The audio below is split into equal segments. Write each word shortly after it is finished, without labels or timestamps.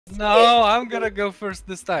No, I'm gonna go first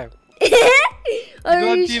this time.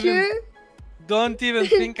 Are you sure? Don't even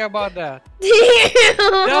think about that.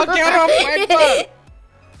 No, get off my butt!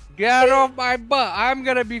 Get off my butt! I'm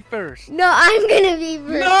gonna be first. No, I'm gonna be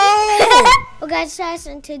first. No! Well, guys,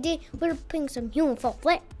 and today we're playing some UFO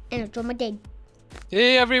flat, and it's on my day.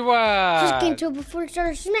 Hey everyone! Just get into it before we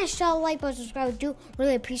start. Smash that like button, subscribe, do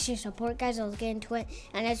really appreciate support, guys. Let's get into it.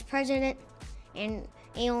 And as president and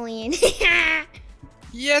alien.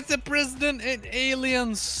 Yes, the president and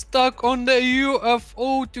aliens stuck on the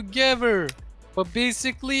UFO together. But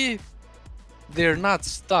basically, they're not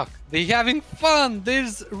stuck. They're having fun.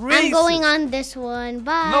 There's races. I'm going on this one.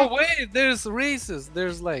 Bye. No, wait. There's races.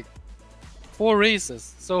 There's like 4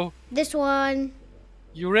 races. So this one.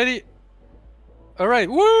 You ready? All right.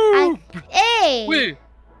 Woo! Hey! Wait.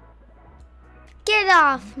 Get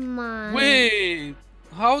off mine. Wait.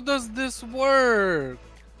 How does this work?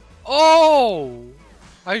 Oh!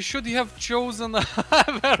 I should have chosen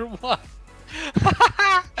another one.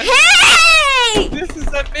 Hey! This is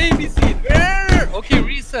a baby seat. Okay,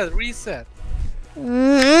 reset.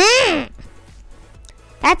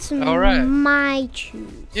 That's all right. My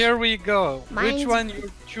choose. Here we go. Mine's which one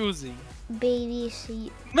you're choosing? Baby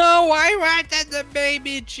seat. No, I wanted the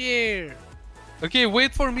baby chair. Okay,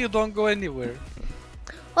 wait for me. Don't go anywhere.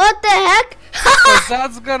 What the heck? Because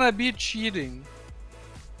that's gonna be cheating.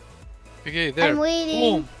 Okay, there. I'm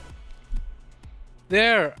waiting. Boom.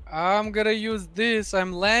 There. I'm gonna use this.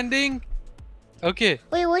 I'm landing. Okay.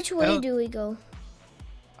 Wait, which way do we go?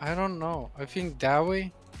 I don't know. I think that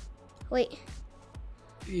way. Wait.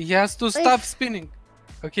 He has to stop spinning.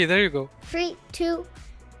 Okay, there you go. 3, 2,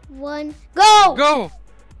 1, go! Go!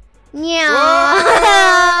 Meow.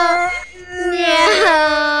 Meow.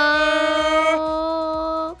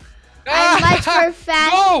 I'm much more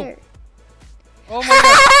faster. Go! Oh my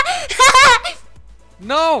god.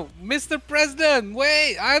 No, Mr. President,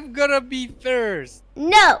 wait, I'm gonna be first.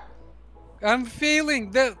 No. I'm failing.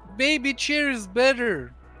 The baby chair is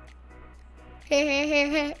better.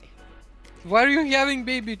 Why are you having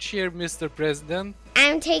baby chair, Mr. President?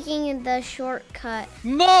 I'm taking the shortcut.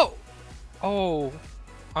 No! Oh,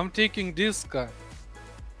 I'm taking this guy.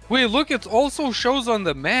 Wait, look, it also shows on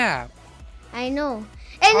the map. I know.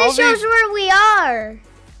 And it shows where we are.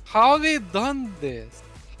 How they done this?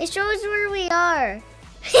 It shows where we are.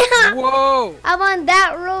 Whoa! I'm on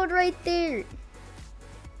that road right there.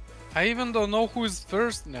 I even don't know who's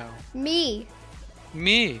first now. Me.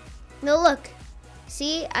 Me. No, look.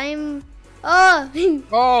 See, I'm... Oh.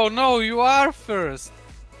 Oh, no, you are first.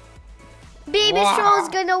 Baby Stroll's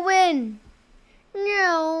gonna win.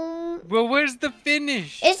 No. Well, where's the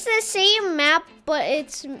finish? It's the same map, but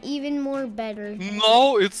it's even more better.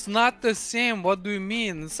 No, it's not the same. What do you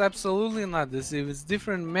mean? It's absolutely not the same. It's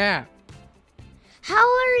different map. How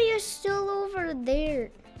are you still over there?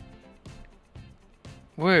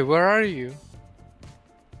 Wait, where are you?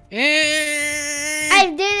 I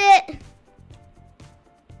did it.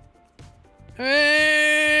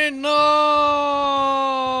 No.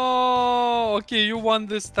 Okay, you won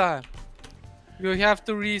this time. You have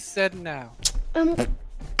to reset now.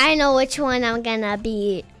 I know which one I'm gonna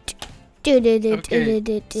be.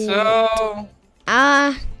 Okay, so...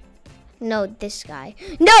 No, this guy.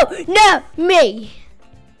 No, me.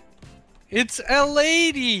 It's a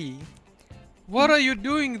lady. What are you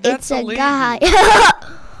doing? That's it's a lady. guy.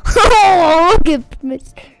 Oh, look at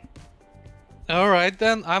Mr. Alright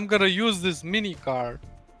then, I'm gonna use this mini car.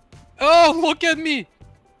 Oh, look at me!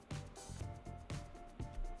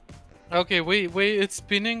 Okay, wait, it's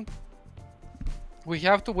spinning. We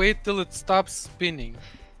have to wait till it stops spinning.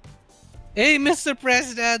 Hey, Mr.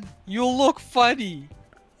 President, you look funny.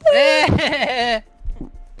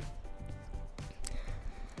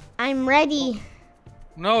 I'm ready.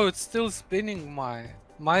 No, it's still spinning.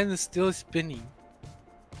 Mine is still spinning.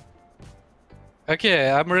 Okay,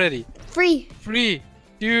 I'm ready. 3,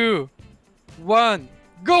 2, 1,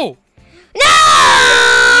 go! No!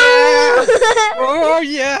 Yes! Oh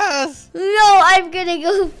yes! No, I'm gonna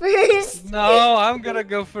go first. No, I'm gonna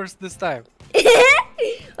go first this time.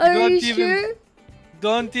 Are you sure?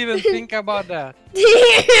 Don't even think about that.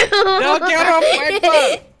 No, get off my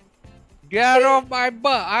butt! Get off my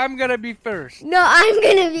butt! I'm gonna be first. No, I'm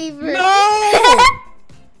gonna be first. No!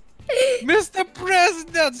 Mr.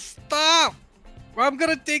 President, stop! I'm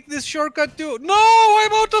gonna take this shortcut too. No,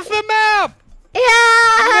 I'm out of the map!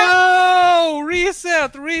 Yeah! No!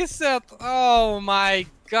 Reset! Oh my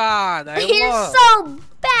god, I You're lost. so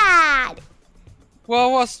bad! Well,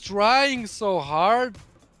 I was trying so hard.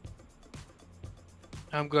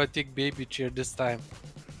 I'm gonna take baby chair this time.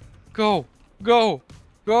 Go!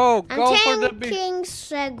 Go for the I'm big. taking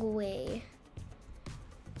Segway.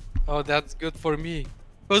 Oh, that's good for me.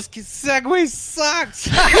 Cause Segway sucks.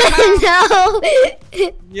 No.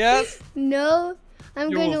 Yes. No.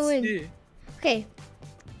 I'm You gonna will win. see. Okay.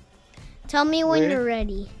 Tell me when Wait. you're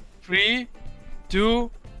ready. 3, 2,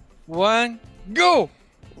 1, go!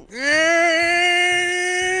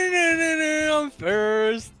 I'm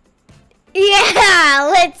first. Yeah,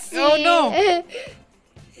 let's see. Oh no! What?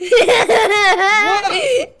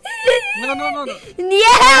 No.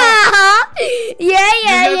 Yeah! Yeah, You have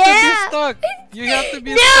yeah. to be stuck. You have to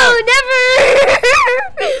be No, stuck. never!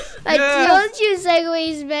 I Yes. told you Segway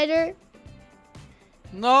is better.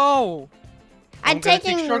 No. I'm gonna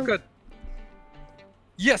taking take shortcut.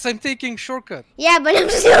 Yes, I'm taking shortcut. Yeah, but I'm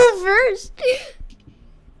still first.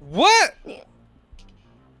 What?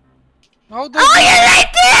 How does Oh, you're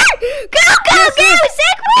right there! Go, Yes,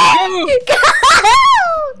 Segway!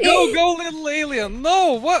 Go! Go, little alien.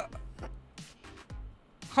 No, what?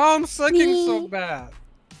 How I'm sucking so bad?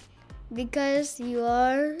 Because you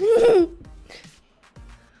are. You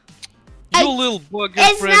little bugger.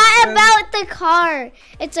 It's not about the car.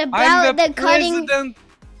 It's about I'm the cutting. president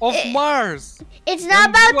of Mars. It's not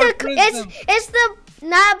And about you are the. president. It's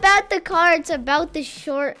not about the car. It's about the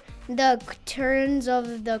turns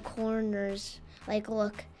of the corners. Like,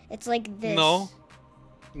 look, it's like this. No.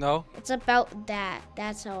 It's about that.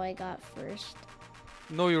 That's how I got first.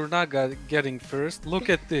 No, you're not getting first. Look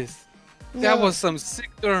at this. No. That was some sick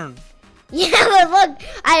turn. Yeah, but look,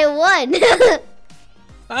 I won.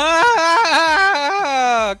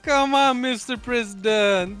 Ah! Come on, Mr.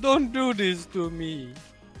 President. Don't do this to me.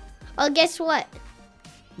 Oh, guess what?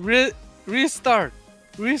 Restart.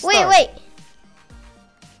 Wait.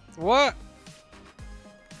 What?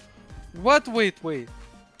 What? Wait.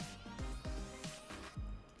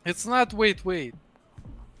 It's not wait.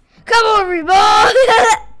 Come on, Reebok.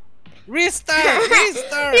 Restart. You're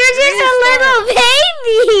just a little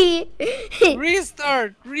baby.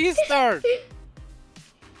 Restart.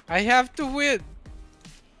 I have to win.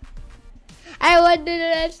 I want to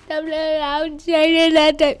last time around.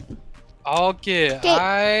 Okay,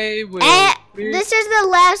 I will. This is the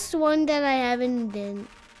last one that I haven't done.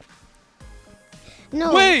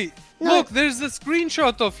 No. Wait, No. look, there's a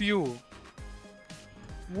screenshot of you.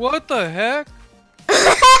 What the heck?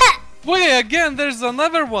 Wait, again, there's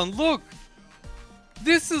another one. Look.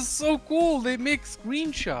 This is so cool. They make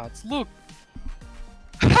screenshots. Look.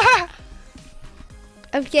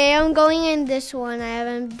 Okay, I'm going in this one. I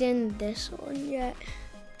haven't done this one yet.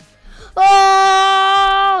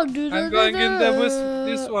 Oh! I'm going in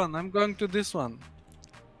this one. I'm going to this one.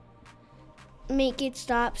 Make it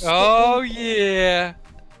stop. Oh, yeah.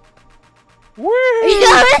 Woo! We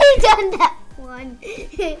already done that one.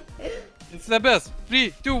 It's the best.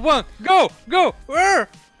 3, 2, 1, go! Where?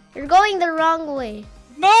 You're going the wrong way.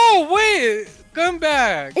 No, wait! Come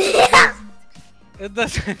back. It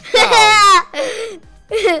doesn't count.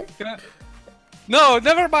 No,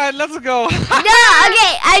 never mind. Let's go.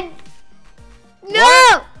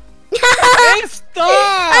 No! Hey,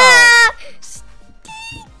 stop!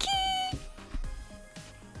 Stinky.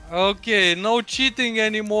 Okay, no cheating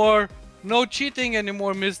anymore. No cheating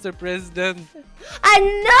anymore, Mr. President.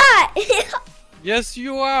 I'm not. Yes,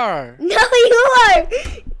 you are. No, you are.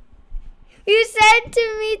 You said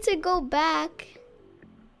to me to go back.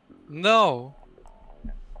 No.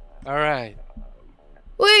 All right.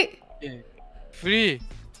 Wait. Okay. 3,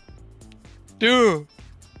 2,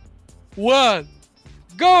 1,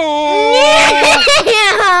 go!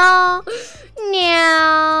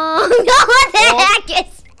 No. What the heck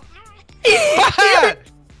is What?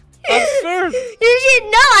 I'm first. You should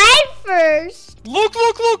know I'm first. Look,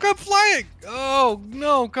 I'm flying. Oh,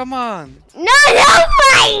 no, come on. No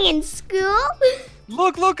flying in school.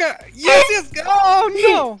 Look. Yes. Oh,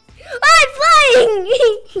 no. I'm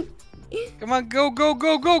flying. Come on, go.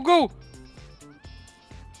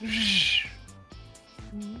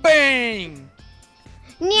 Bang.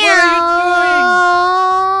 No.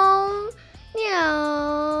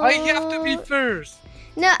 I have to be first.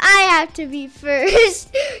 No, I have to be first.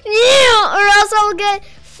 Or else I'll get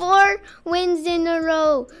 4 wins in a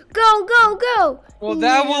row. Go. Well,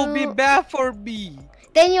 that will be bad for me.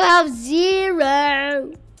 Then you have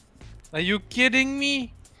 0. Are you kidding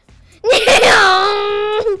me?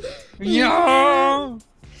 No. Yeah.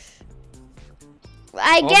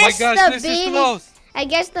 I Oh guess my gosh, the this baby. is close. I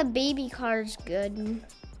guess the baby car's good.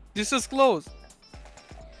 This is close.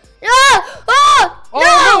 Oh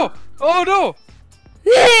no! no!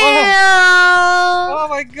 Oh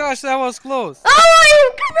my gosh, that was close. Oh,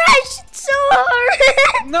 you crashed so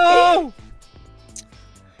hard! No!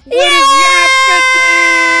 What Yeah! is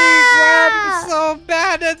happening?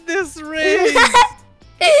 hate this race.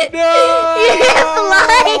 No! You're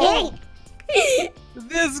lying.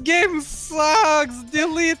 This game sucks.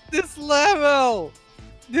 Delete this level.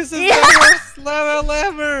 This is the worst level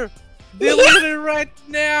ever. Delete it right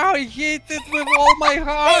now. I hate it with all my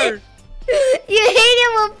heart. You hate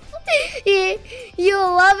it with you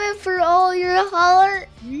love it for all your heart.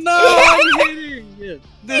 No, I'm hating it.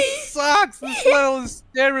 This sucks. This level is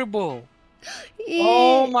terrible.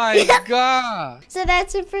 Oh my god. So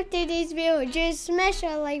that's it for today's video. Just smash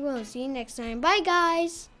that like button. See you next time. Bye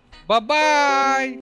guys. Bye-bye.